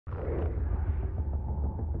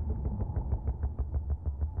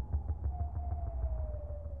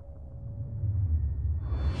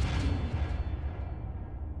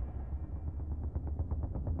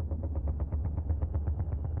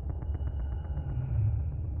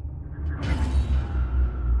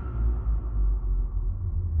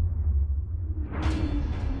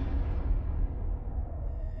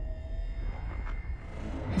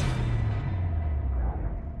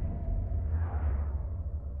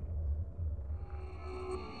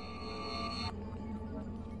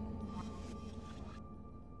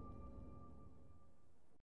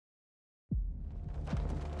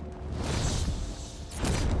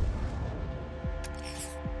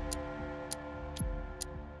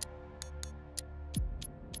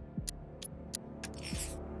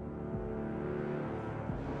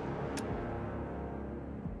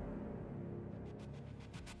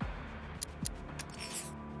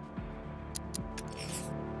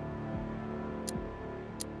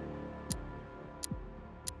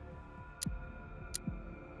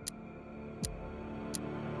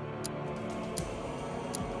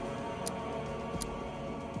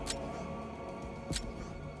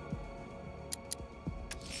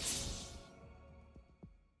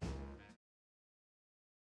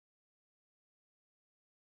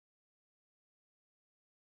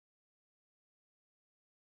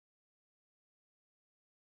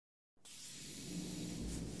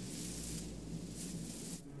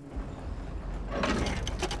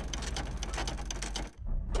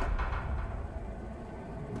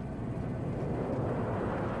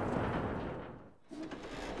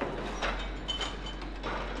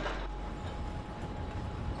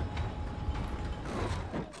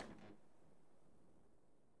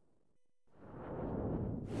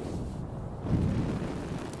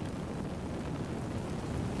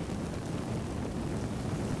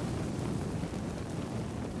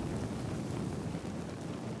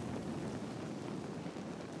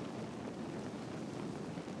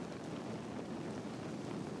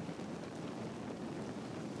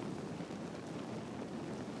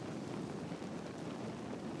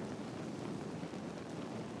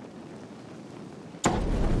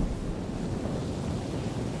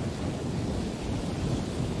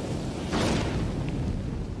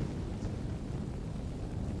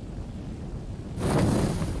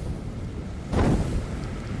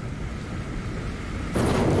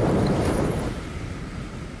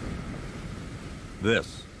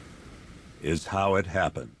This is how it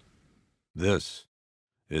happened. This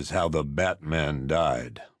is how the Batman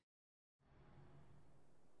died.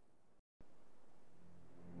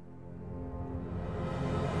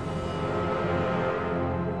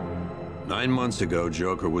 Nine months ago,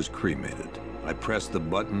 Joker was cremated. I pressed the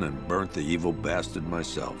button and burnt the evil bastard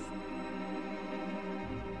myself.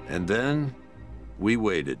 And then, we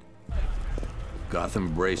waited.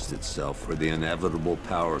 Gotham braced itself for the inevitable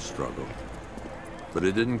power struggle. But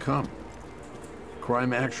it didn't come.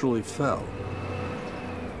 Crime actually fell.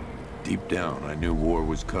 Deep down, I knew war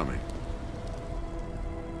was coming.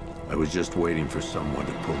 I was just waiting for someone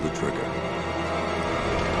to pull the trigger.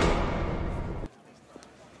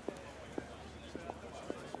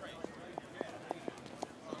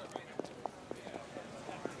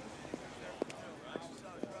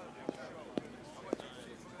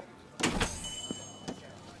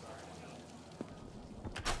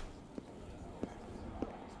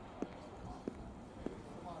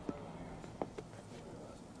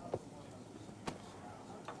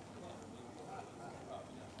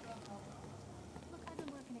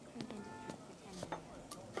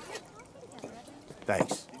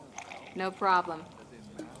 Thanks. No problem.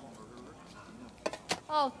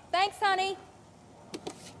 Oh, thanks, honey.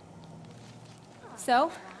 So,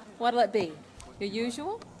 what'll it be? Your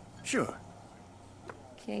usual? Sure.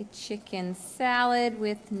 Okay, chicken salad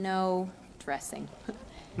with no dressing.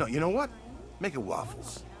 No, you know what? Make it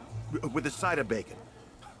waffles. With a side of bacon.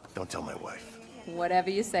 Don't tell my wife.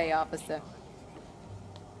 Whatever you say, officer.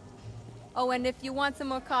 Oh, and if you want some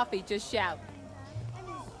more coffee, just shout.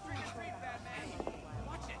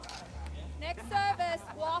 Next service,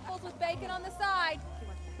 waffles with bacon on the side.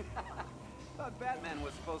 Thought Batman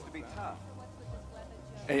was supposed to be tough.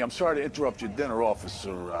 Hey, I'm sorry to interrupt your dinner,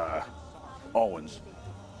 Officer, Owens.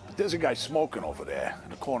 But there's a guy smoking over there in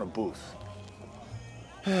the corner booth.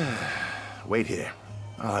 Wait here.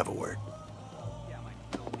 I'll have a word.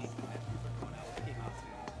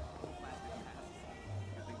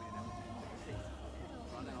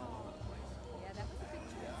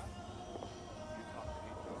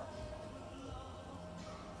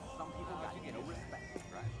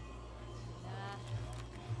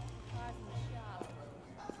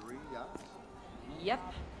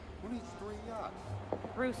 Yep. Who needs 3 yachts?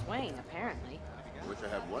 Bruce Wayne, apparently. Wish I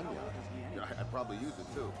had 1 yacht. You know, I'd probably use it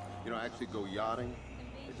too. You know, actually go yachting.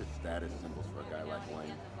 They're just status symbols for a guy like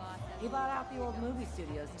Wayne. He bought out the old movie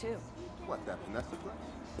studios, too. What, that Vanessa place?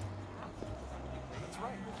 That's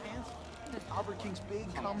right, Kansas. Albert King's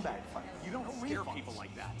big comeback fight. You don't scare people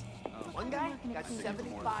like that. One guy got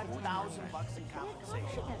 $75,000 in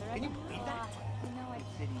compensation. Can you believe that?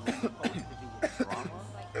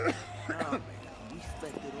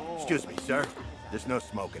 Excuse me, sir. There's no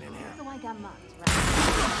smoking in here. So I got mugged,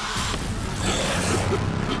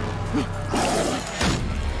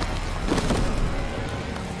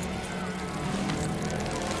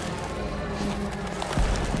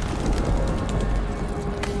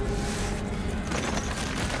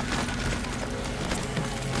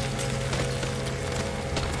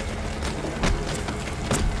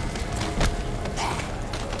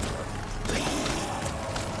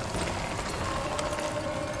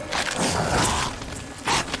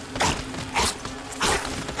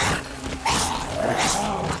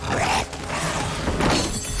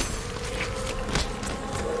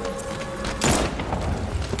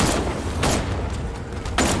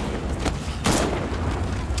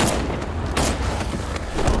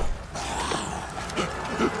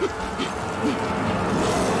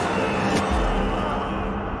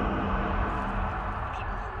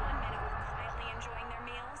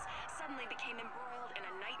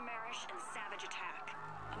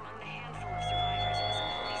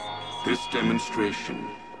 This demonstration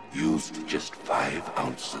used just 5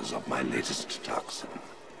 ounces of my latest toxin.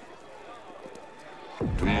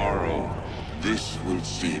 Tomorrow, this will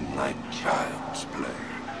seem like child's play.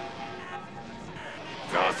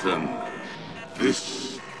 Gotham,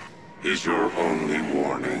 this is your only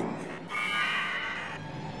warning.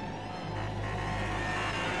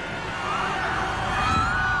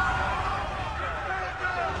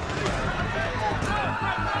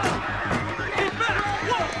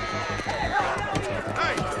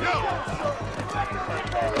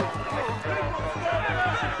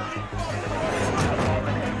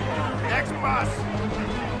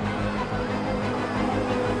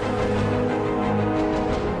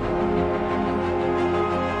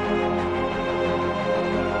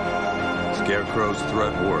 Scarecrow's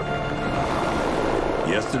threat worked.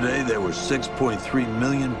 Yesterday, there were 6.3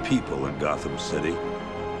 million people in Gotham City.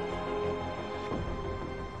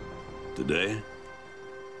 Today,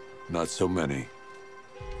 not so many.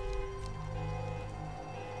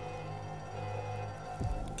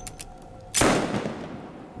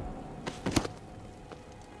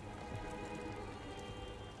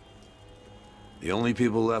 The only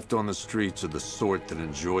people left on the streets are the sort that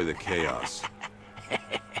enjoy the chaos.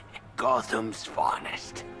 Gotham's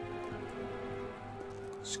finest.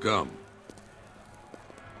 Scum.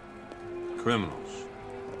 Criminals.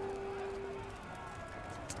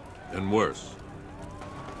 And worse.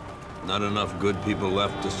 Not enough good people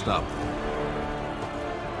left to stop them.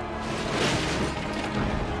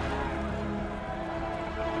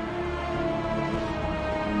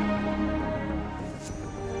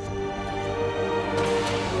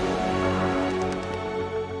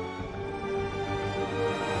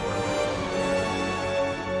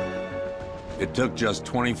 It took just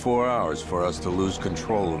 24 hours for us to lose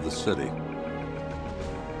control of the city.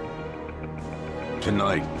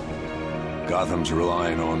 Tonight, Gotham's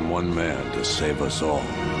relying on one man to save us all.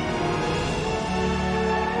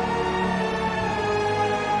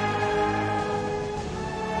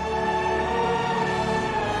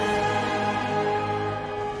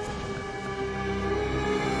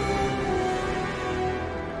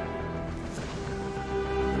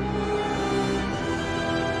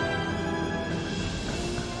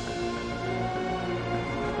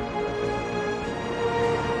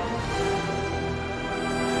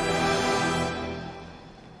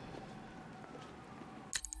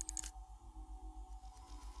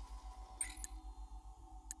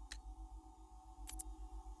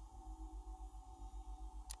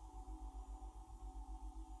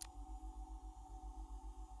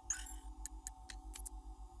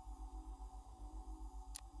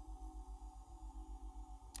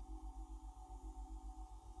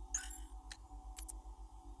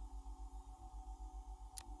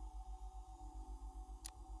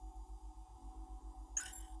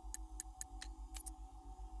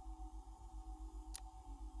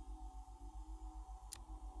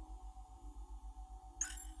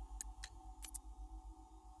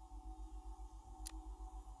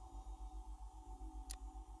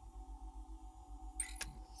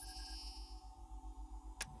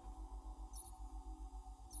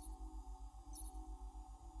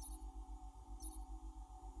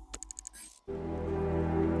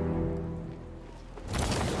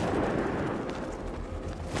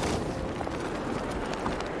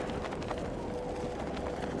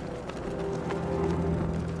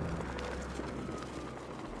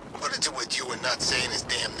 Not saying his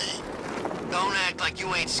damn name. Don't act like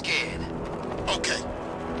you ain't scared. Okay.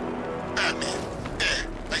 Batman. There.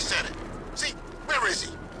 I said it. See? Where is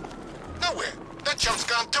he? Nowhere. That chump's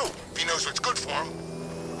gone too, if he knows what's good for him.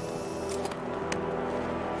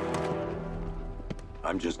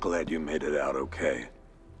 I'm just glad you made it out okay.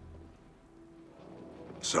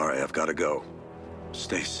 Sorry, I've got to go.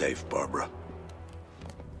 Stay safe, Barbara.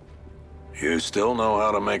 You still know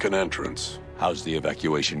how to make an entrance. How's the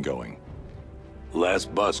evacuation going?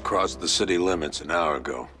 Last bus crossed the city limits an hour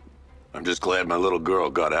ago. I'm just glad my little girl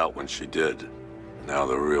got out when she did. Now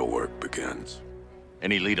the real work begins.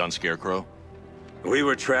 Any lead on Scarecrow? We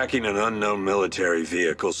were tracking an unknown military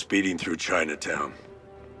vehicle speeding through Chinatown.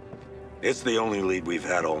 It's the only lead we've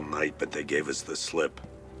had all night, but they gave us the slip.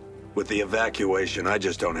 With the evacuation, I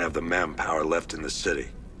just don't have the manpower left in the city.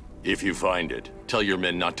 If you find it, tell your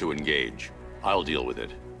men not to engage. I'll deal with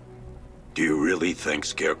it. Do you really think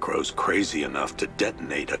Scarecrow's crazy enough to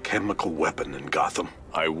detonate a chemical weapon in Gotham?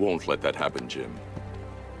 I won't let that happen, Jim.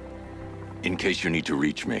 In case you need to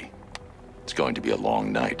reach me, it's going to be a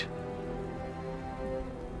long night.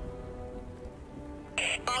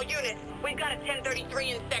 All units, we've got a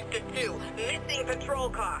 1033 in Sector 2. Missing patrol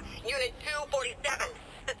car. Unit 247.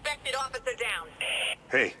 Suspected officer down.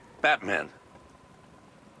 Hey, Batman.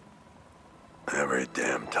 Every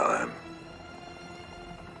damn time.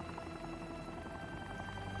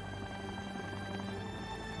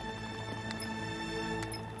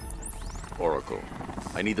 Oracle,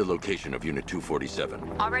 I need the location of Unit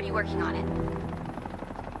 247. Already working on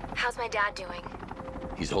it. How's my dad doing?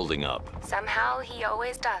 He's holding up. Somehow, he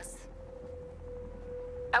always does.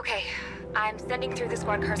 Okay, I'm sending through the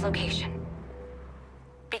squad car's location.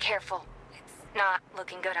 Be careful. It's not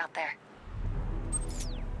looking good out there.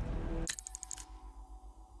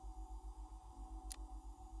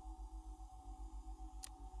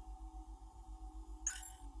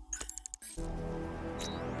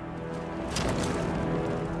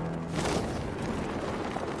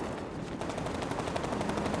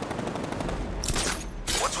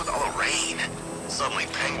 Suddenly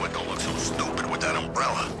Penguin don't look so stupid with that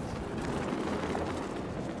umbrella.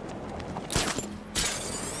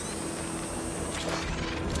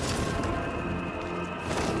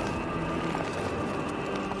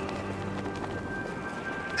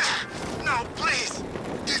 No, please!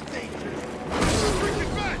 Get dangerous!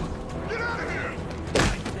 Get out of here!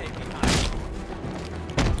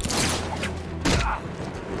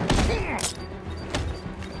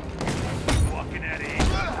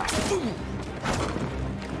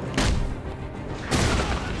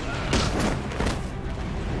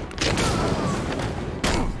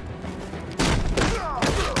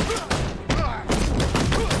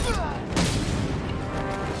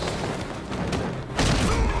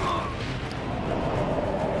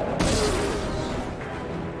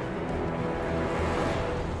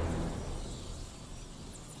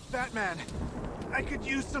 Batman. I could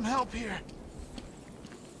use some help here.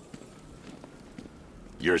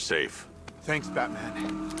 You're safe. Thanks,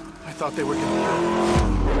 Batman. I thought they were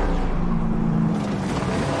gonna...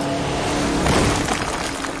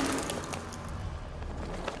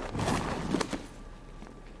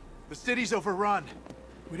 The city's overrun.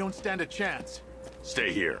 We don't stand a chance.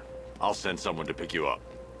 Stay here. I'll send someone to pick you up.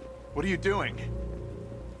 What are you doing?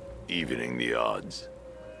 Evening the odds.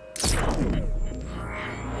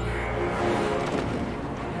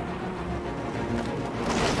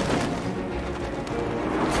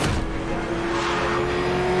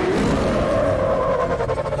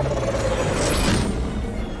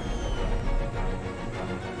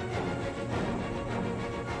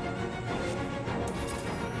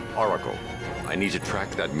 Oracle, I need to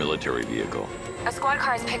track that military vehicle. A squad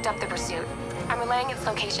car has picked up the pursuit. I'm relaying its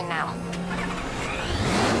location now.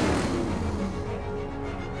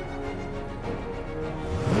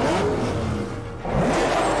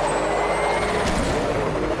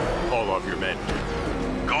 Call off your men.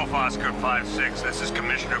 Golf Oscar 5-6, this is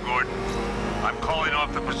Commissioner Gordon. I'm calling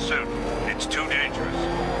off the pursuit. It's too dangerous.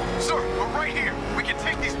 Sir, we're right here. We can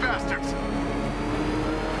take these bastards.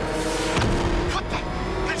 What the?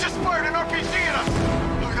 They just fired an RPG at us!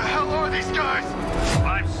 Who the hell are these guys?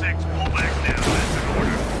 5-6, pull back now. That's an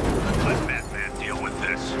order. Let Batman deal with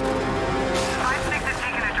this. 5-6 has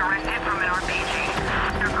taken a direct hit from an RPG.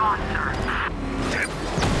 They're gone, sir. Tim,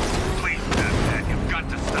 please, Batman, you've got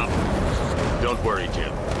to stop him. Don't worry,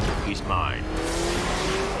 Jim. He's mine.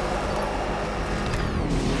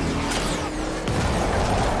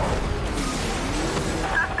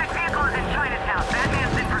 Suspect vehicle is in Chinatown.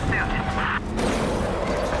 Batman's in pursuit.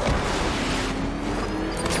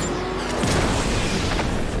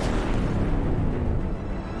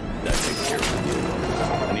 That takes care of it.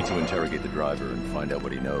 I need to interrogate the driver and find out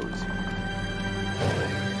what he knows.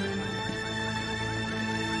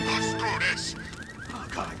 Oh, screw this. Oh,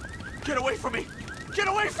 God. Get away from me! Get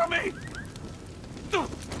away from me!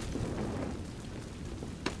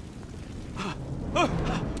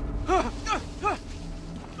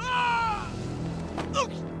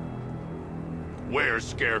 Where's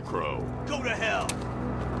Scarecrow? Go to hell!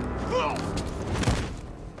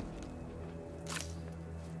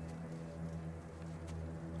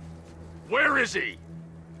 Where is he?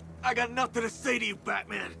 I got nothing to say to you,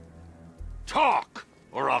 Batman. Talk,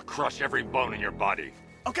 or I'll crush every bone in your body.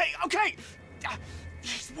 Okay, okay!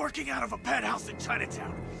 He's working out of a penthouse in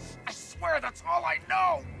Chinatown. I swear that's all I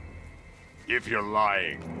know! If you're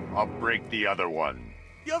lying, I'll break the other one.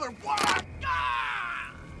 The other one!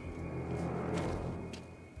 Ah!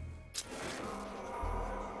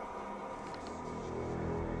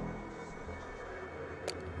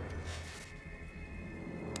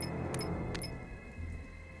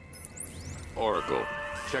 Oracle,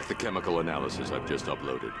 check the chemical analysis I've just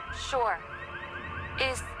uploaded. Sure.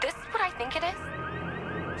 Is this what I think it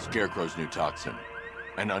is? Scarecrow's new toxin.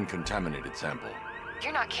 An uncontaminated sample.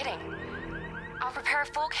 You're not kidding. I'll prepare a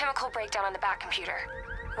full chemical breakdown on the back computer.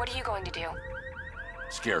 What are you going to do?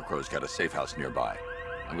 Scarecrow's got a safe house nearby.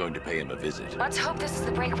 I'm going to pay him a visit. Let's hope this is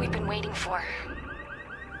the break we've been waiting for.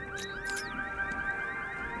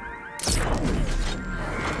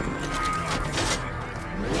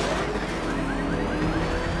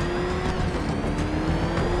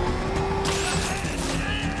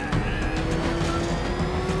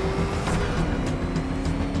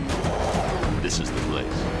 This is the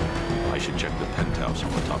place. I should check the penthouse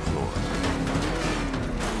on the top floor.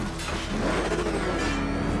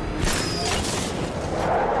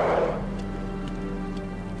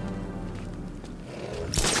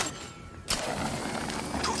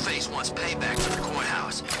 Two-Face wants payback for the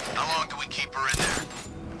courthouse. How long do we keep her in there?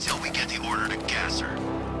 Until we get the order to gas her.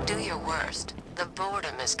 Do your worst. The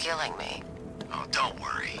boredom is killing me. Oh, don't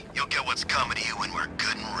worry. You'll get what's coming to you when we're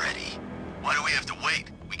good and ready. Why do we have to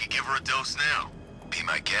wait? We could give her a dose now. Be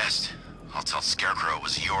my guest. I'll tell Scarecrow it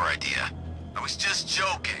was your idea. I was just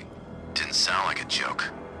joking. Didn't sound like a joke.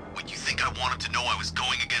 What, you think I wanted to know I was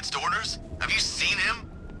going against orders? Have you seen him?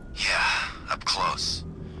 Yeah, up close.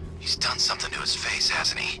 He's done something to his face,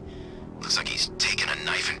 hasn't he? Looks like he's taken a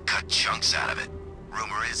knife and cut chunks out of it.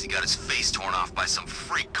 Rumor is he got his face torn off by some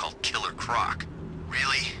freak called Killer Croc.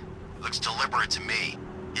 Really? Looks deliberate to me.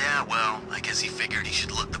 Yeah, well, I guess he figured he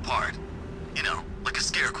should look the part. You know, like a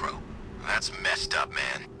scarecrow. That's messed up,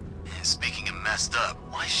 man. And speaking of messed up,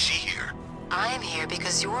 why is she here? I am here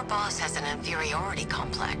because your boss has an inferiority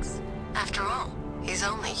complex. After all, he's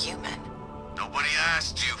only human. Nobody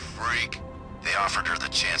asked you, freak. They offered her the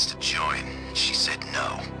chance to join. She said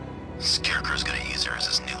no. Scarecrow's gonna use her as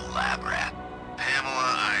his new lab rat.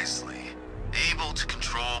 Pamela Isley. Able to control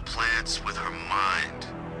control plants with her mind.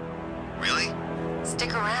 Really?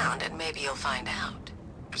 Stick around and maybe you'll find out.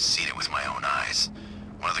 I've seen it with my own eyes.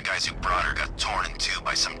 One of the guys who brought her got torn in two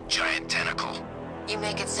by some giant tentacle. You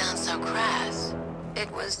make it sound so crass.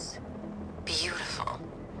 It was beautiful.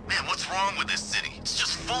 Man, what's wrong with this city? It's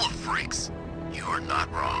just full of freaks. You are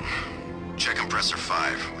not wrong. Check compressor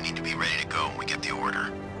 5. We need to be ready to go when we get the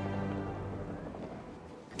order.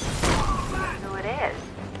 Who it is?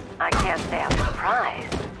 I can't say I'm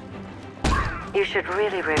surprised. You should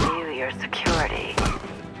really review your security.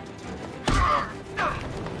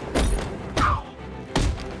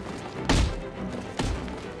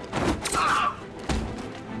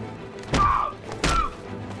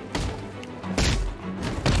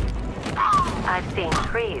 I've seen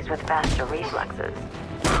trees with faster reflexes.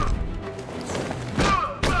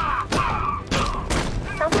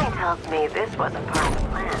 Something tells me this wasn't part of the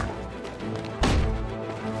plan.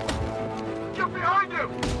 Get behind you!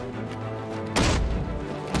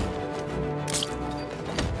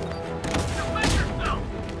 Defend yourself!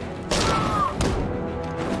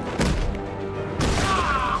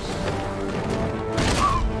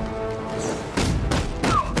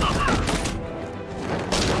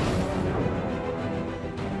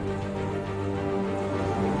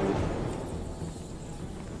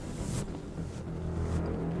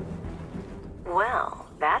 Well,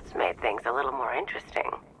 that's made things a little more interesting.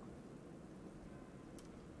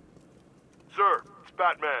 Sir, it's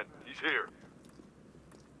Batman. He's here.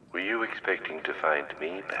 Were you expecting to find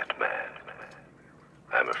me, Batman?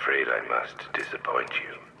 I'm afraid I must disappoint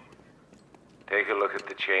you. Take a look at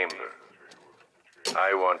the chamber.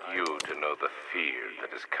 I want you to know the fear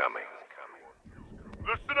that is coming.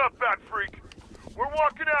 Listen up, Bat Freak. We're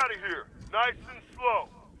walking out of here, nice and slow.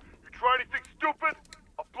 You try anything stupid,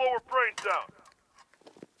 I'll blow her brains out.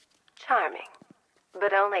 Charming.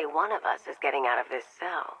 But only one of us is getting out of this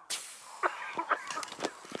cell.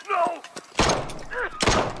 No!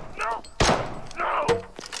 No! No!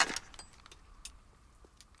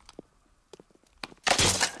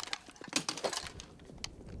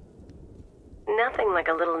 Nothing like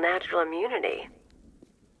a little natural immunity.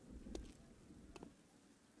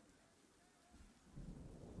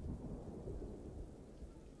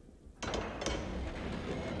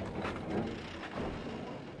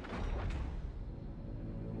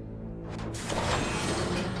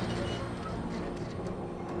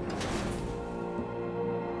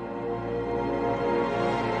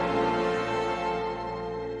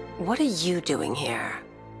 What are you doing here?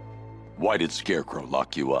 Why did Scarecrow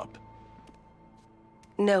lock you up?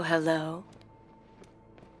 No hello?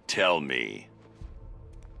 Tell me.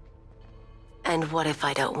 And what if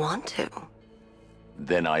I don't want to?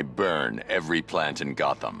 Then I burn every plant in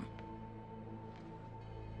Gotham.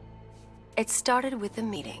 It started with a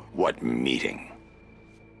meeting. What meeting?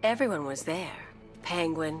 Everyone was there.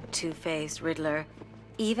 Penguin, Two-Face, Riddler,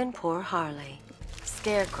 even poor Harley.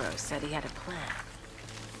 Scarecrow said he had a plan.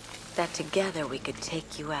 That together we could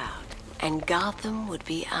take you out, and Gotham would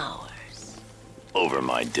be ours. Over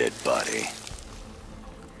my dead body.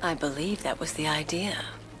 I believe that was the idea.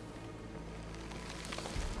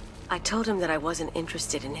 I told him that I wasn't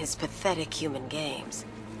interested in his pathetic human games.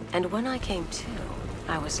 And when I came to,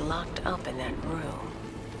 I was locked up in that room.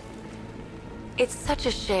 It's such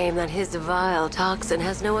a shame that his vile toxin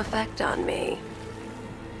has no effect on me.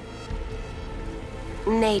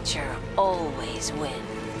 Nature always wins.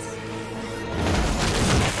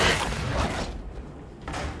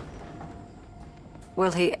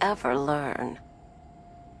 Will he ever learn?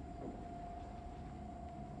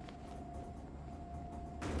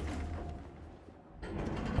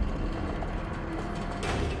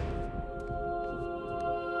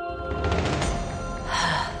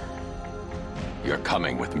 You're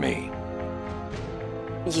coming with me.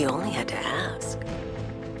 You only had to ask.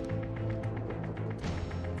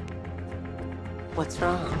 What's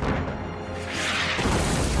wrong?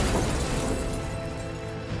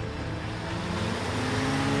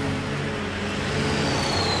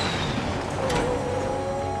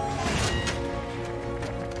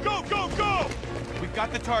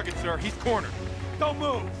 Got the target, sir. He's cornered. Don't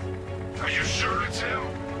move. Are you sure it's him?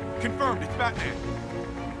 Confirmed. It's Batman.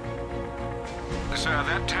 Sir,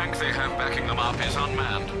 that tank they have backing them up is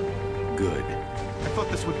unmanned. Good. I thought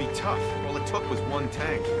this would be tough. All it took was one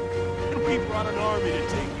tank. And we brought an army to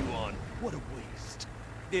take you on. What a waste.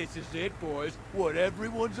 This is it, boys. What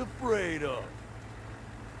everyone's afraid of.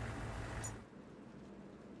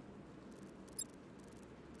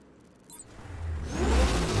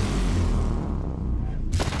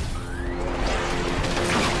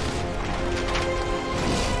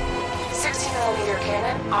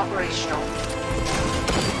 Operational.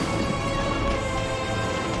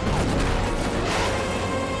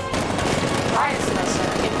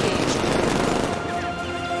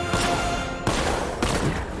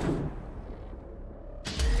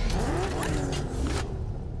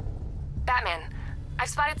 Batman, I've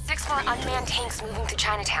spotted 6 more unmanned tanks moving through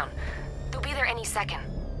Chinatown. They'll be there any second.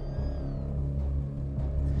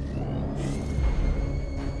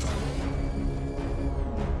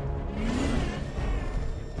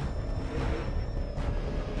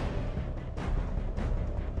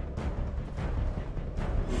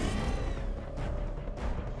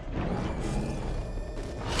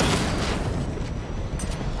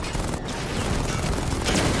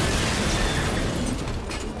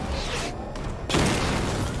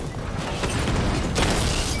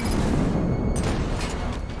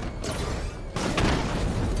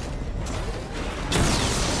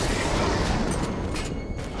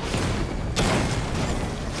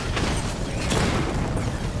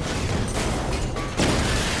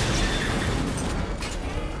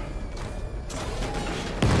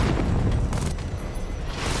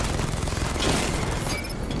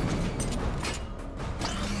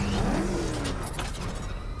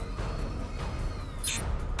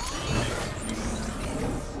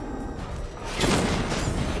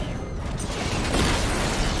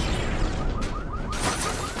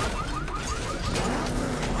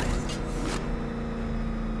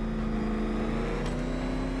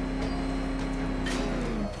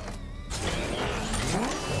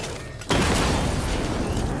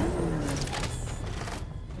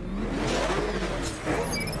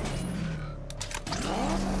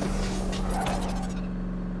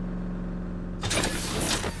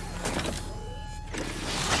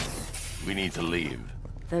 We need to leave.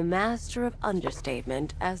 The master of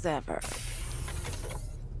understatement as ever.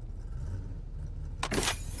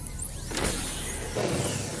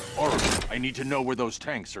 Alright, I need to know where those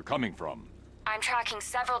tanks are coming from. I'm tracking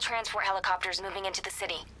several transport helicopters moving into the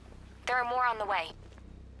city. There are more on the way.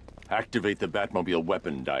 Activate the Batmobile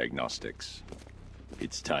weapon diagnostics.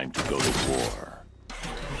 It's time to go to war.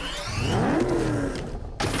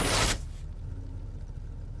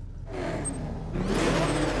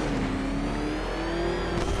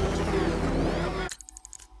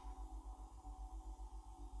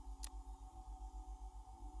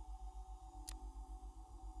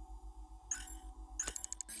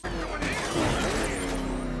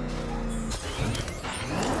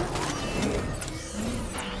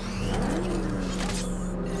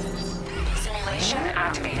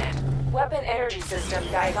 Activated. Weapon energy system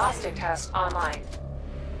diagnostic test online.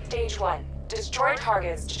 Stage 1. Destroy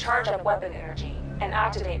targets to charge up weapon energy and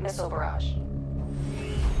activate missile barrage.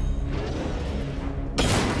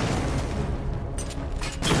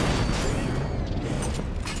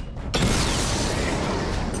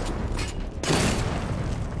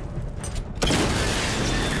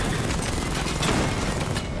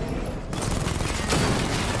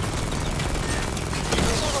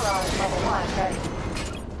 Missile barrage level 1 ready.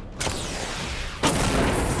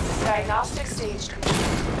 Diagnostic stage complete.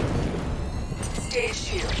 Stage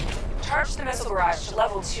 2. Charge the missile barrage to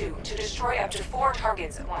level 2 to destroy up to 4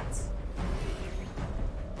 targets at once.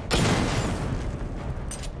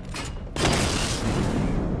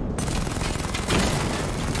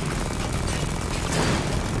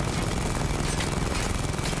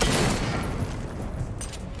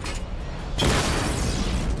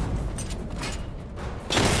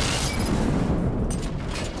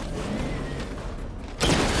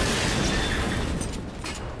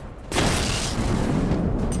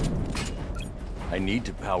 I need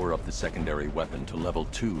to power up the secondary weapon to level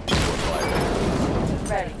 2 before firing.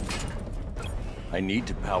 Ready. I need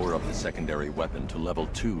to power up the secondary weapon to level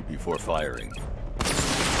 2 before firing.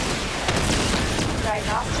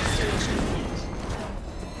 Diagnostic stage complete.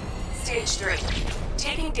 Stage 3.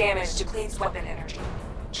 Taking damage depletes weapon energy.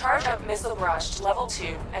 Charge up missile barrage to level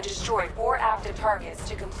 2 and destroy 4 active targets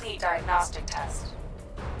to complete diagnostic test.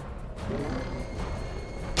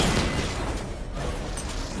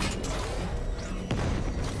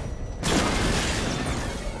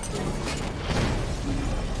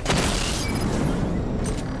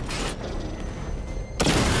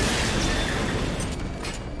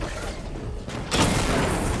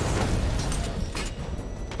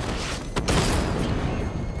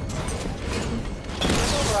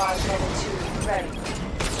 Level 2 ready.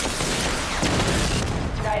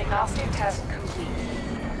 Diagnostic test complete.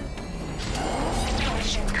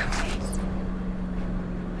 Mission complete.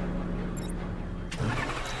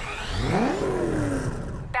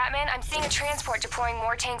 Batman, I'm seeing a transport deploying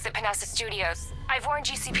more tanks at Panessa Studios. I've warned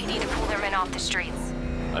GCPD to pull their men off the streets.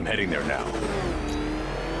 I'm heading there now.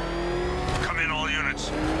 Come in, all units.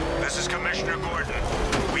 This is Commissioner Gordon.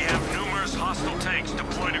 We have numerous hostile tanks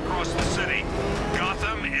deployed across the city.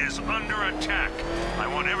 Gotham is under attack. I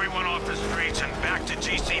want everyone off the streets and back to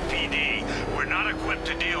GCPD. We're not equipped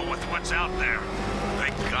to deal with what's out there. They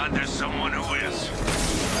Thank God there's someone who is.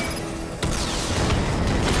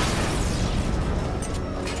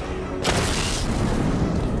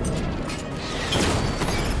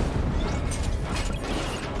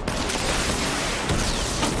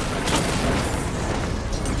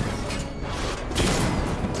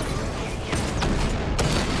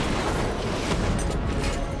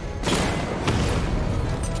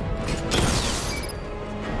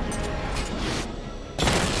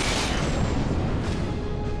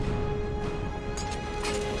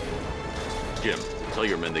 Jim, tell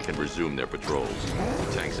your men they can resume their patrols.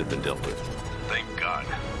 The tanks have been dealt with. Thank God.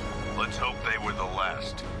 Let's hope they were the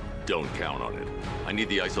last. Don't count on it. I need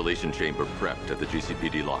the isolation chamber prepped at the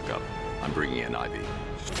GCPD lockup. I'm bringing in Ivy.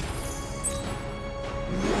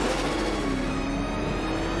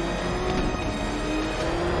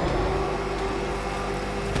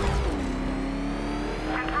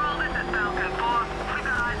 Control, this is Falcon 4. We've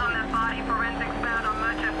got eyes on that body. Forensics found on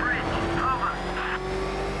Merchant Bridge. Over.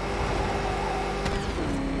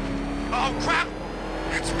 Oh, crap!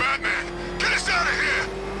 It's Batman! Get us out of here!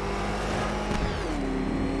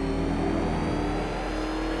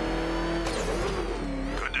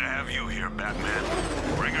 Good to have you here, Batman.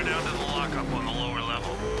 Bring her down to the lockup on the lower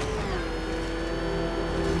level.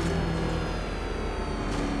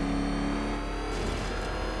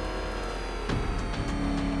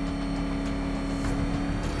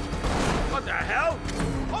 What the hell?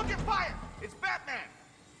 Hold your fire! It's Batman!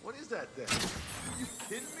 What is that thing? Are you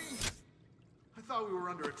kidding me? I thought we were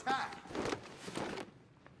under attack.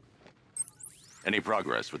 Any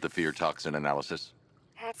progress with the fear toxin analysis?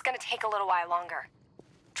 It's gonna take a little while longer.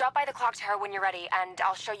 Drop by the clock tower when you're ready, and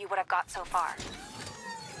I'll show you what I've got so far.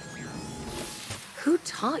 Who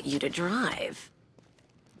taught you to drive?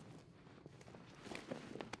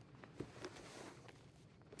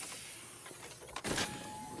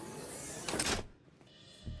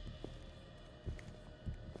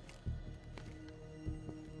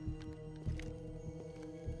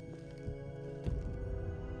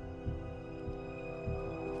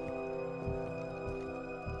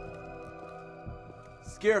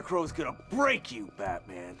 Scarecrow's gonna break you,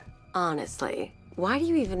 Batman. Honestly, why do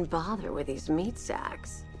you even bother with these meat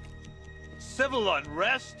sacks? Civil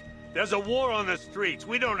unrest? There's a war on the streets.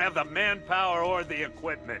 We don't have the manpower or the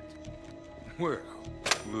equipment. Well,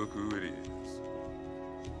 look who it is.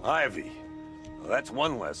 Ivy. Well, that's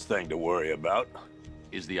one less thing to worry about.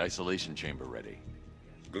 Is the isolation chamber ready?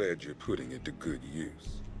 Glad you're putting it to good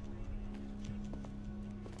use.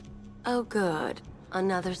 Oh, good.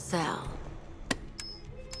 Another cell.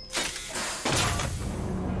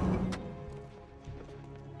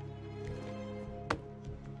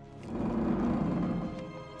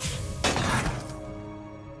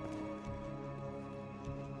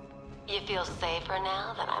 You feel safer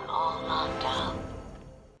now that I'm all locked up?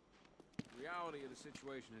 The reality of the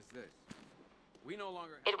situation is this. We no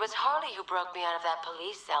longer... It was Harley who broke me out of that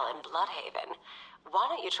police cell in Bloodhaven.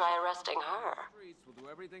 Why don't you try arresting her? Will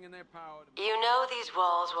do everything in their power to... You know these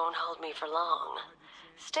walls won't hold me for long.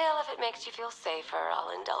 Still, if it makes you feel safer,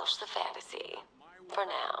 I'll indulge the fantasy. For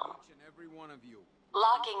now. Every one of you.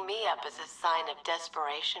 Locking me up is a sign of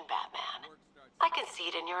desperation, Batman. I can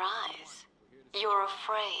see it in your eyes. You're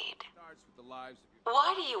afraid.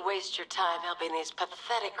 Why do you waste your time helping these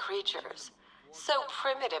pathetic creatures? So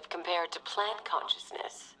primitive compared to plant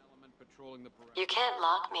consciousness. You can't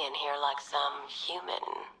lock me in here like some human.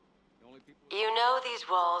 You know these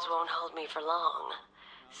walls won't hold me for long.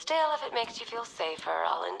 Still, if it makes you feel safer,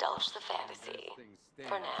 I'll indulge the fantasy.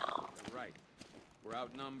 For now. Right. We're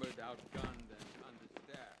outnumbered, outgunned, and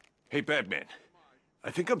understaffed. Hey, Batman.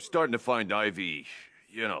 I think I'm starting to find Ivy,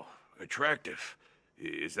 you know, attractive.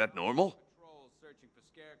 Is that normal?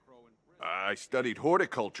 I studied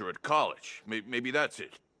horticulture at college. Maybe that's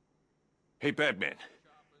it. Hey, Batman.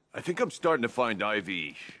 I think I'm starting to find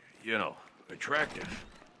Ivy, you know, attractive.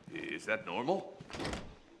 Is that normal?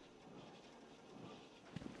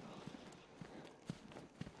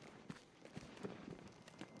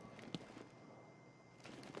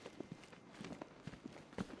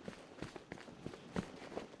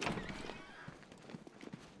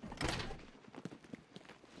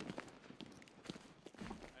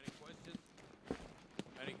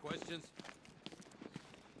 Any questions?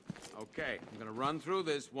 Okay, I'm gonna run through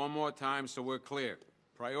this one more time so we're clear.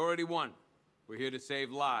 Priority 1, we're here to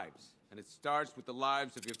save lives, and it starts with the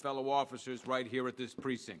lives of your fellow officers right here at this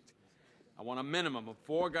precinct. I want a minimum of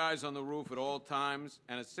 4 guys on the roof at all times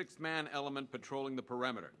and a 6-man element patrolling the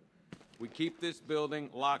perimeter. We keep this building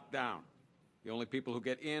locked down. The only people who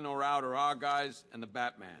get in or out are our guys and the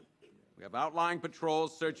Batman. We have outlying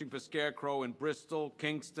patrols searching for Scarecrow in Bristol,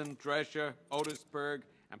 Kingston, Drescher, Otisburg,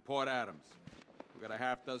 and Port Adams. We've got a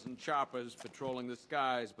half-dozen choppers patrolling the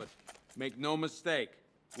skies, but make no mistake,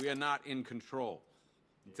 we are not in control.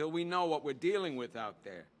 Until we know what we're dealing with out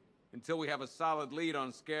there, until we have a solid lead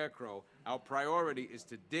on Scarecrow, our priority is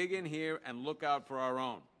to dig in here and look out for our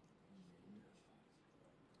own.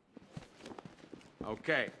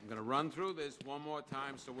 Okay, I'm gonna run through this one more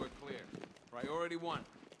time so we're clear. Priority 1,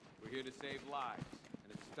 we're here to save lives,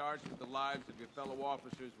 and it starts with the lives of your fellow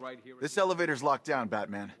officers right here. This elevator's locked down,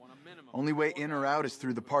 Batman. Only way in or out is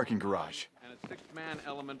through the parking garage. And a 6-man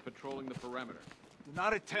element patrolling the perimeter. Do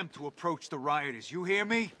not attempt to approach the rioters, you hear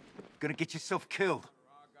me? Gonna get yourself killed.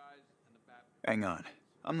 Hang on.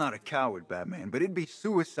 I'm not a coward, Batman, but it'd be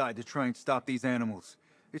suicide to try and stop these animals.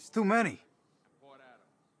 It's too many.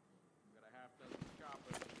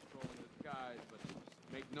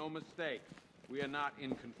 Make no mistake, we are not in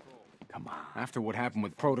control. Come on. After what happened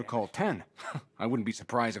with Protocol 10, I wouldn't be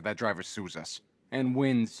surprised if that driver sues us. And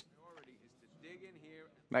wins.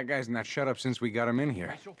 That guy's not shut up since we got him in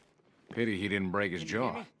here. Pity he didn't break his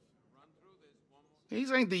jaw.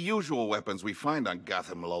 These ain't the usual weapons we find on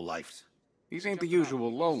Gotham lowlifes. These ain't the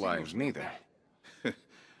usual lowlives, neither.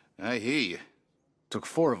 I hear you. Took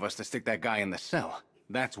 4 of us to stick that guy in the cell.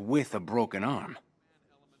 That's with a broken arm.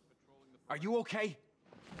 Are you okay?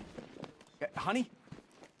 Honey?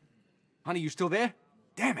 Honey, you still there?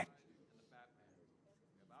 Damn it.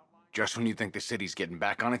 Just when you think the city's getting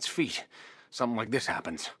back on its feet, something like this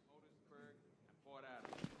happens.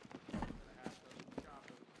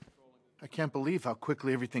 I can't believe how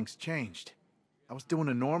quickly everything's changed. I was doing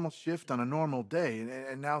a normal shift on a normal day,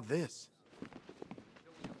 and now this.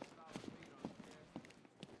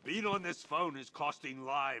 Being on this phone is costing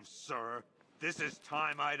lives, sir. This is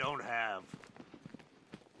time I don't have.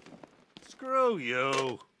 Screw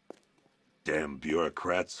you. Damn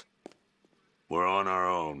bureaucrats. We're on our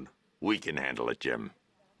own. We can handle it, Jim.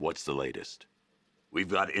 What's the latest? We've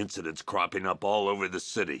got incidents cropping up all over the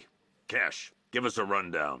city. Cash, give us a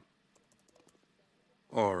rundown.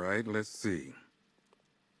 All right, let's see.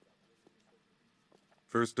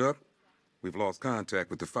 First up, we've lost contact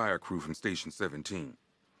with the fire crew from Station 17.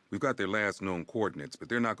 We've got their last known coordinates, but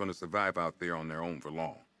they're not going to survive out there on their own for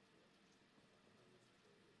long.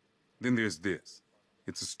 Then there's this.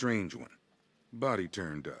 It's a strange one. Body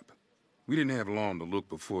turned up. We didn't have long to look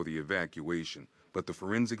before the evacuation, but the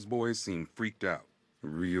forensics boys seemed freaked out.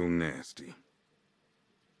 Real nasty.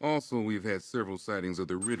 Also, we've had several sightings of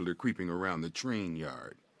the Riddler creeping around the train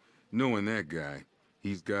yard. Knowing that guy,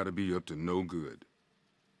 he's got to be up to no good.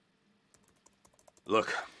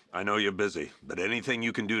 Look, I know you're busy, but anything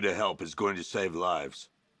you can do to help is going to save lives.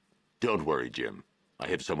 Don't worry, Jim. I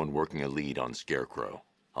have someone working a lead on Scarecrow.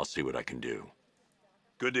 I'll see what I can do.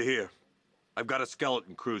 Good to hear. I've got a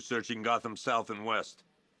skeleton crew searching Gotham South and West.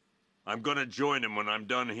 I'm gonna join him when I'm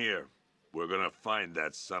done here. We're gonna find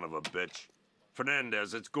that son of a bitch.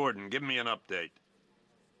 Fernandez, it's Gordon. Give me an update.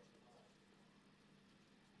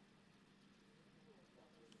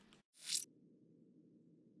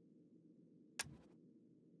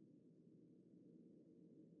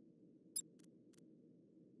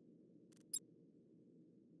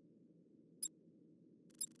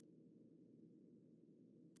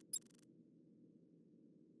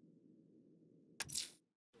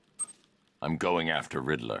 I'm going after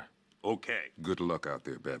Riddler. Okay. Good luck out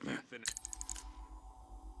there, Batman.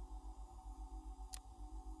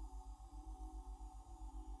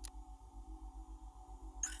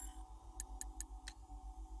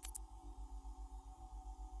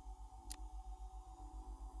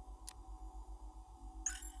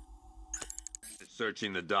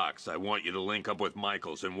 Searching the docks. I want you to link up with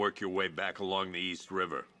Michaels and work your way back along the East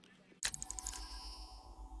River.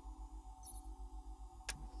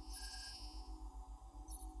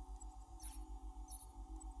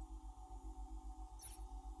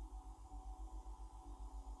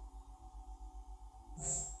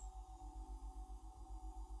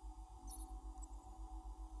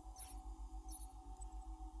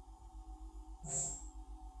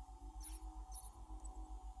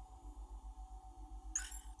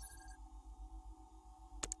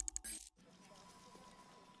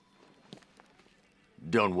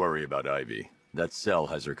 Don't worry about Ivy. That cell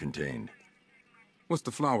has her contained. What's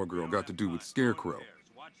the flower girl got to do with Scarecrow?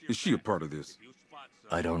 Is she a part of this?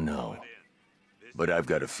 I don't know. But I've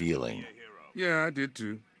got a feeling. Yeah, I did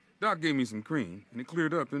too. Doc gave me some cream, and it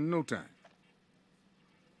cleared up in no time.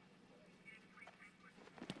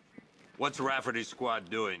 What's Rafferty's squad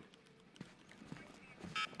doing?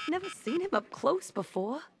 Never seen him up close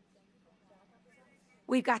before.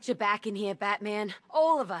 We've got your back in here, Batman.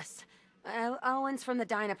 All of us. Owens from the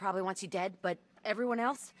diner probably wants you dead, but everyone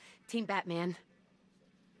else? Team Batman.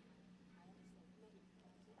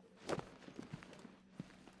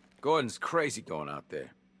 Gordon's crazy going out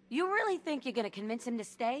there. You really think you're gonna convince him to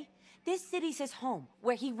stay? This city's his home,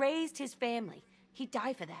 where he raised his family. He'd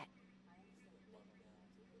die for that.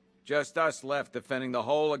 Just us left defending the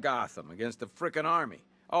whole of Gotham against the frickin' army.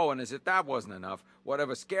 Oh, and as if that wasn't enough,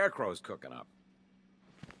 whatever Scarecrow's cooking up.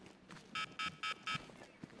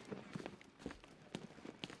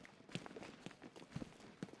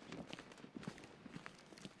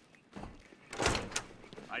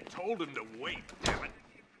 I told him to wait, damn it.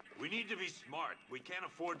 We need to be smart. We can't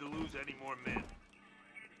afford to lose any more men.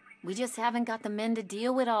 We just haven't got the men to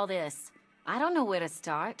deal with all this. I don't know where to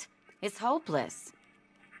start. It's hopeless.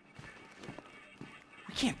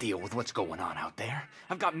 I can't deal with what's going on out there.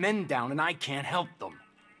 I've got men down and I can't help them.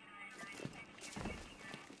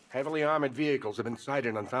 Heavily armored vehicles have been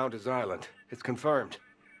sighted on Founders Island. It's confirmed.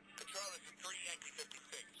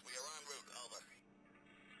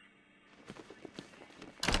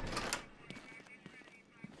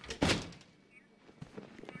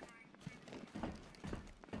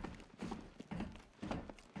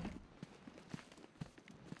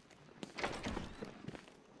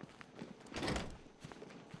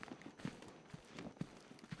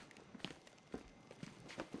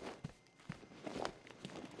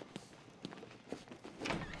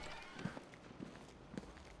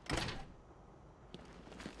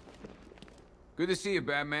 Good to see you,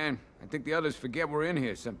 Batman. I think the others forget we're in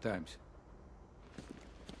here sometimes.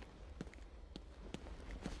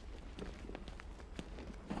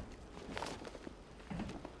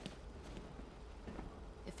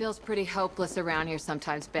 It feels pretty hopeless around here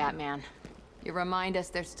sometimes, Batman. You remind us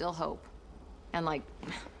there's still hope. And, like,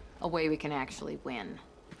 a way we can actually win.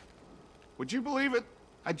 Would you believe it?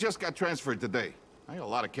 I just got transferred today. I got a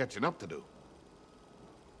lot of catching up to do.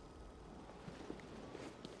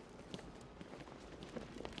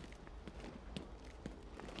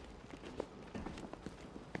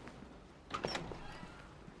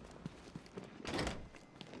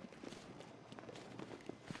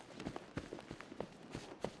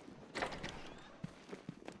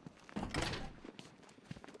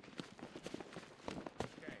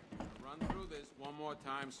 One more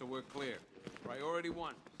time so we're clear. Priority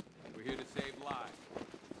 1. We're here to save lives.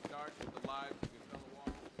 It starts with the lives of your fellow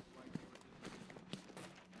officers right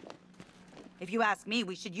here. If you ask me,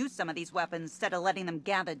 we should use some of these weapons instead of letting them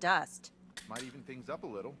gather dust. Might even things up a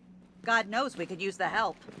little. God knows we could use the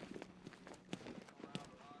help.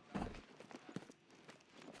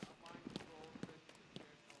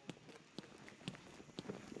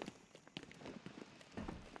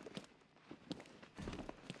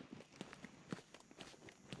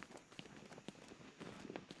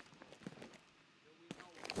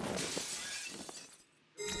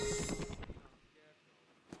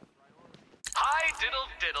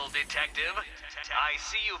 Diddle, Detective. I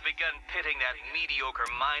see you've begun pitting that mediocre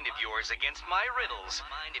mind of yours against my riddles.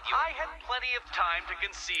 I had plenty of time to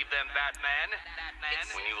conceive them, Batman.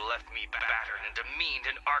 When you left me battered and demeaned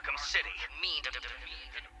in Arkham City.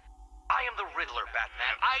 I am the Riddler,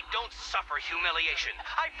 Batman. I don't suffer humiliation.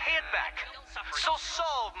 I pay it back. So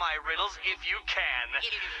solve my riddles if you can.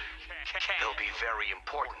 They'll be very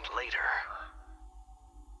important later.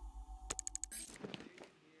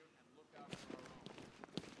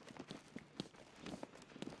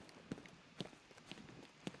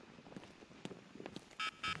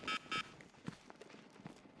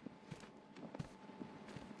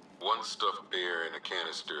 One stuffed bear and a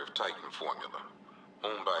canister of Titan formula,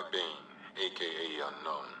 owned by Bane, aka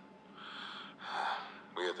Unknown.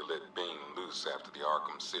 We had to let Bane loose after the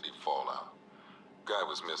Arkham City fallout. Guy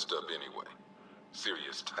was messed up anyway.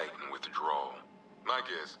 Serious Titan withdrawal. My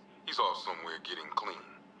guess, he's off somewhere getting clean,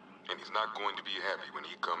 and he's not going to be happy when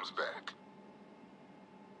he comes back.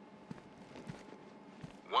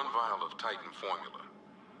 One vial of Titan formula,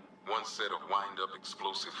 one set of wind-up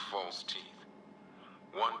explosive false teeth,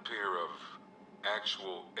 one pair of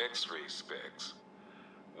actual X-ray specs,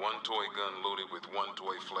 one toy gun loaded with one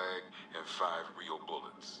toy flag, and 5 real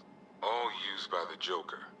bullets. All used by the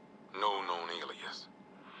Joker. No known alias.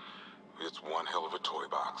 It's one hell of a toy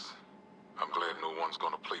box. I'm glad no one's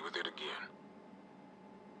gonna play with it again.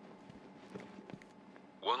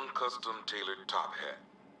 One custom-tailored top hat,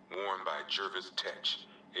 worn by Jervis Tetch,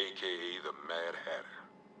 aka the Mad Hatter.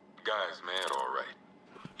 Guy's mad, all right.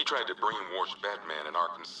 He tried to brainwash Batman in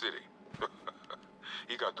Arkham City.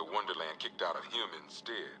 He got the Wonderland kicked out of him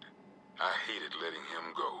instead. I hated letting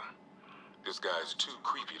him go. This guy's too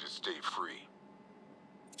creepy to stay free.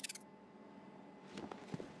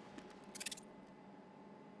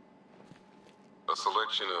 A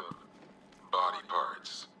selection of body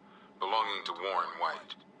parts belonging to Warren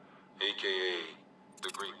White, a.k.a.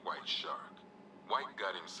 the Great White Shark. White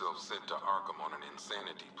got himself sent to Arkham on an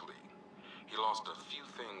insanity plea. He lost a few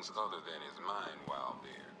things other than his mind while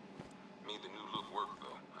there. Made the new look work,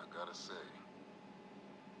 though, I gotta say.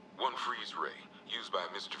 One freeze ray, used by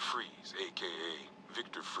Mr. Freeze, a.k.a.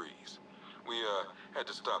 Victor Freeze. We, had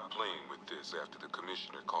to stop playing with this after the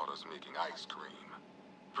commissioner caught us making ice cream.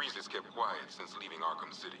 Freeze has kept quiet since leaving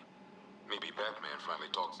Arkham City. Maybe Batman finally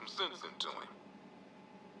talked some sense into him.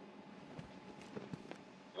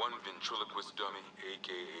 One ventriloquist dummy,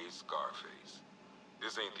 a.k.a. Scarface.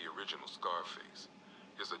 This ain't the original Scarface.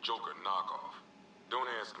 It's a Joker knockoff. Don't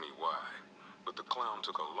ask me why, but the clown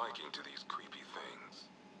took a liking to these creepy things.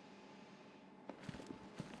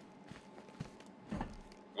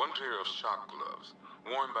 One pair of shock gloves,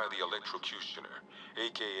 worn by the electrocutioner,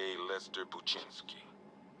 a.k.a. Lester Buczynski.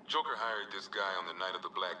 Joker hired this guy on the night of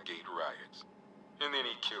the Blackgate riots, and then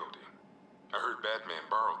he killed him. I heard Batman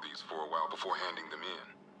borrowed these for a while before handing them in.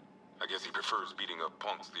 I guess he prefers beating up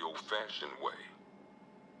punks the old-fashioned way.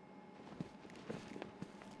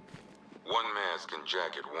 One mask and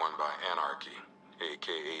jacket worn by Anarchy,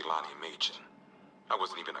 a.k.a. Lonnie Machin. I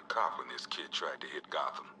wasn't even a cop when this kid tried to hit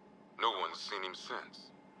Gotham. No one's seen him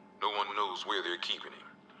since. No one knows where they're keeping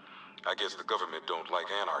him. I guess the government don't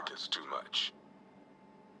like anarchists too much.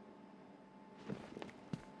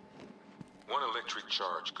 One electric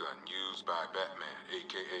charge gun used by Batman,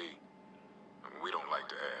 a.k.a. We don't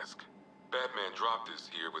like to ask. Batman dropped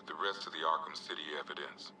this here with the rest of the Arkham City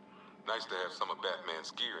evidence. Nice to have some of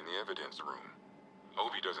Batman's gear in the evidence room. I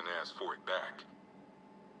hope he doesn't ask for it back.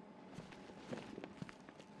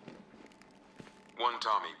 One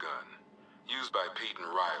Tommy gun, used by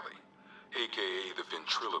Peyton Riley, a.k.a. the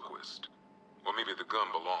ventriloquist. Or maybe the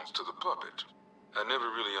gun belongs to the puppet. I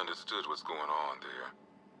never really understood what's going on there.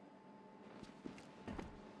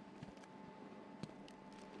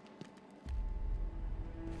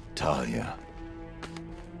 Talia.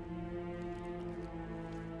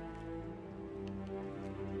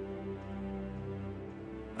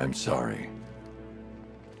 I'm sorry.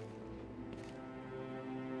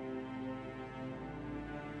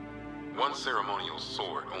 One ceremonial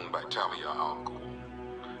sword owned by Talia al Ghul.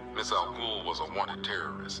 Miss al Ghul was a wanted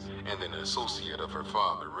terrorist and an associate of her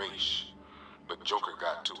father, Raish. But Joker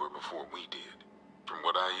got to her before we did. From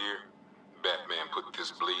what I hear, Batman put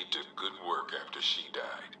this blade to good work after she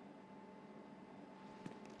died.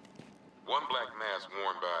 One black mask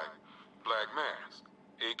worn by Black Mask,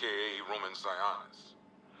 a.k.a. Roman Sionis.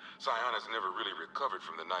 Sionis never really recovered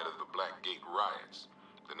from the night of the Blackgate riots,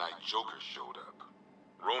 the night Joker showed up.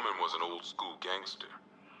 Roman was an old-school gangster.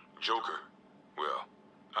 Joker, well,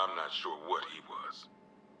 I'm not sure what he was.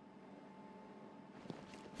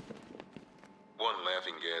 One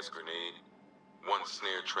laughing gas grenade, one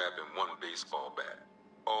snare trap, and one baseball bat.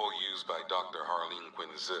 All used by Dr. Harleen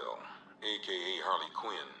Quinzel, a.k.a. Harley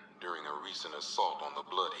Quinn, during a recent assault on the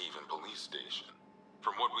Bloodhaven police station.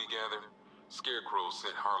 From what we gather, Scarecrow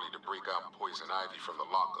sent Harley to break out Poison Ivy from the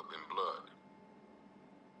lockup in blood.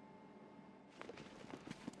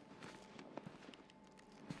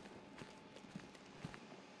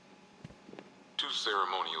 Two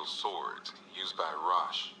ceremonial swords used by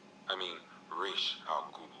Raish al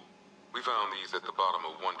Ghul. We found these at the bottom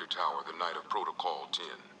of Wonder Tower the night of Protocol 10.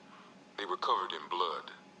 They were covered in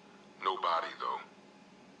blood. No body, though.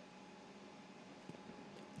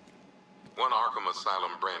 One Arkham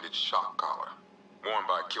Asylum branded shock collar, worn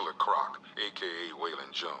by Killer Croc, a.k.a.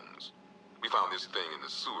 Waylon Jones. We found this thing in the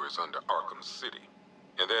sewers under Arkham City.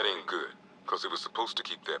 And that ain't good, because it was supposed to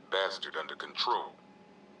keep that bastard under control.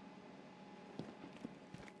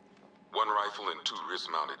 One rifle and two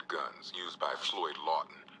wrist-mounted guns used by Floyd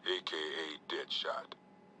Lawton, a.k.a. Deadshot.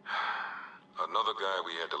 Another guy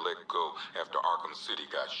we had to let go after Arkham City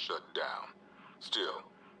got shut down. Still,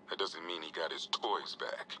 that doesn't mean he got his toys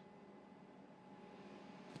back.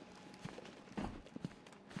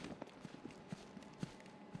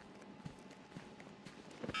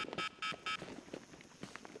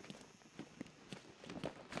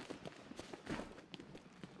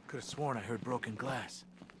 Could have sworn I heard broken glass.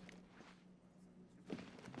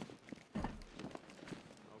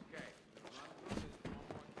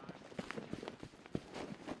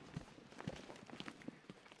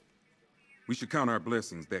 We should count our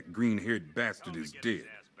blessings that green-haired bastard is dead.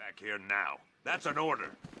 Back here now. That's an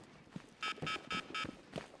order.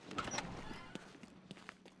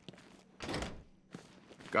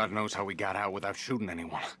 God knows how we got out without shooting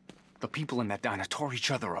anyone. The people in that diner tore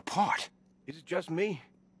each other apart. Is it just me?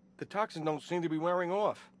 The toxins don't seem to be wearing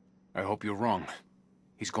off. I hope you're wrong.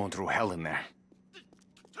 He's going through hell in there.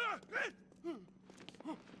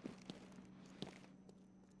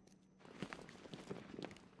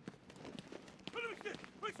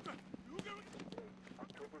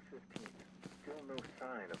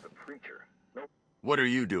 sign of the preacher. No. What are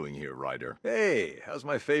you doing here, Ryder? Hey, how's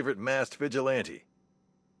my favorite masked vigilante?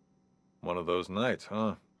 One of those nights,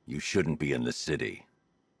 huh? You shouldn't be in the city.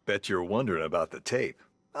 Bet you're wondering about the tape.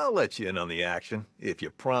 I'll let you in on the action if you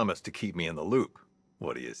promise to keep me in the loop.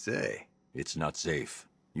 What do you say? It's not safe.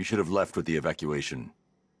 You should have left with the evacuation.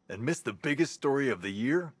 And missed the biggest story of the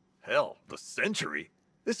year? Hell, the century.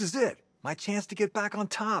 This is it. My chance to get back on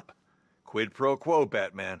top. Quid pro quo,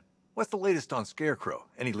 Batman. What's the latest on Scarecrow?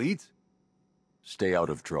 Any leads? Stay out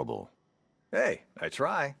of trouble. Hey, I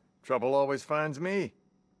try. Trouble always finds me.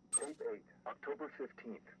 Tape 8, October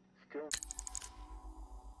 15th. Still...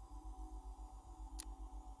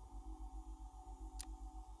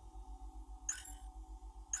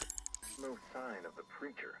 No sign of the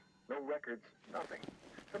preacher. No records, nothing.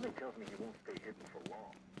 Something tells me he won't stay hidden for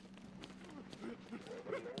long.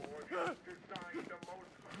 The Lord has designed the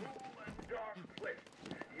most cruel and dark place.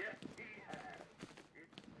 Yes, he has.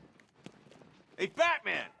 Hey,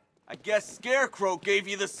 Batman! I guess Scarecrow gave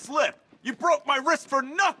you the slip. You broke my wrist for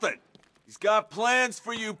nothing! He's got plans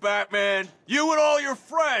for you, Batman. You and all your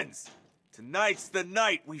friends. Tonight's the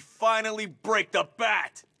night we finally break the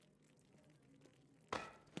bat.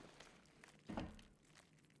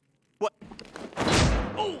 What?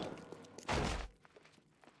 Oh!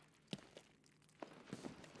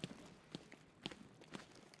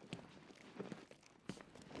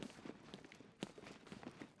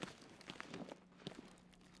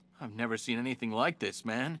 I've never seen anything like this,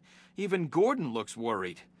 man. Even Gordon looks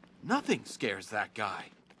worried. Nothing scares that guy.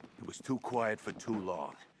 It was too quiet for too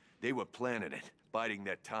long. They were planning it, biding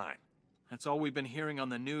their time. That's all we've been hearing on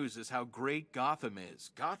the news is how great Gotham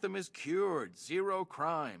is. Gotham is cured, zero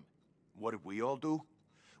crime. What did we all do?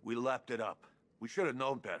 We lapped it up. We should have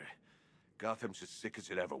known better. Gotham's as sick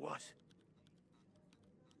as it ever was.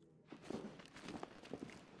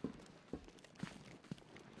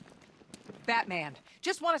 Batman,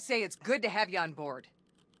 just want to say it's good to have you on board.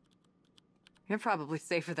 You're probably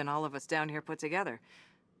safer than all of us down here put together.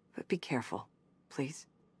 But be careful, please.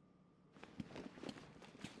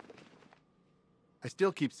 I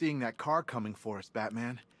still keep seeing that car coming for us,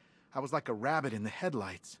 Batman. I was like a rabbit in the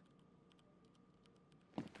headlights.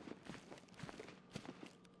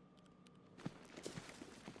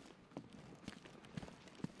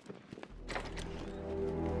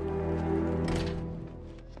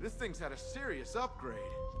 This thing's had a serious upgrade.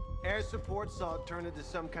 Air support saw it turn into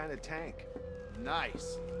some kind of tank.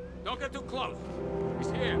 Nice. Don't get too close. He's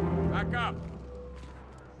here. Back up.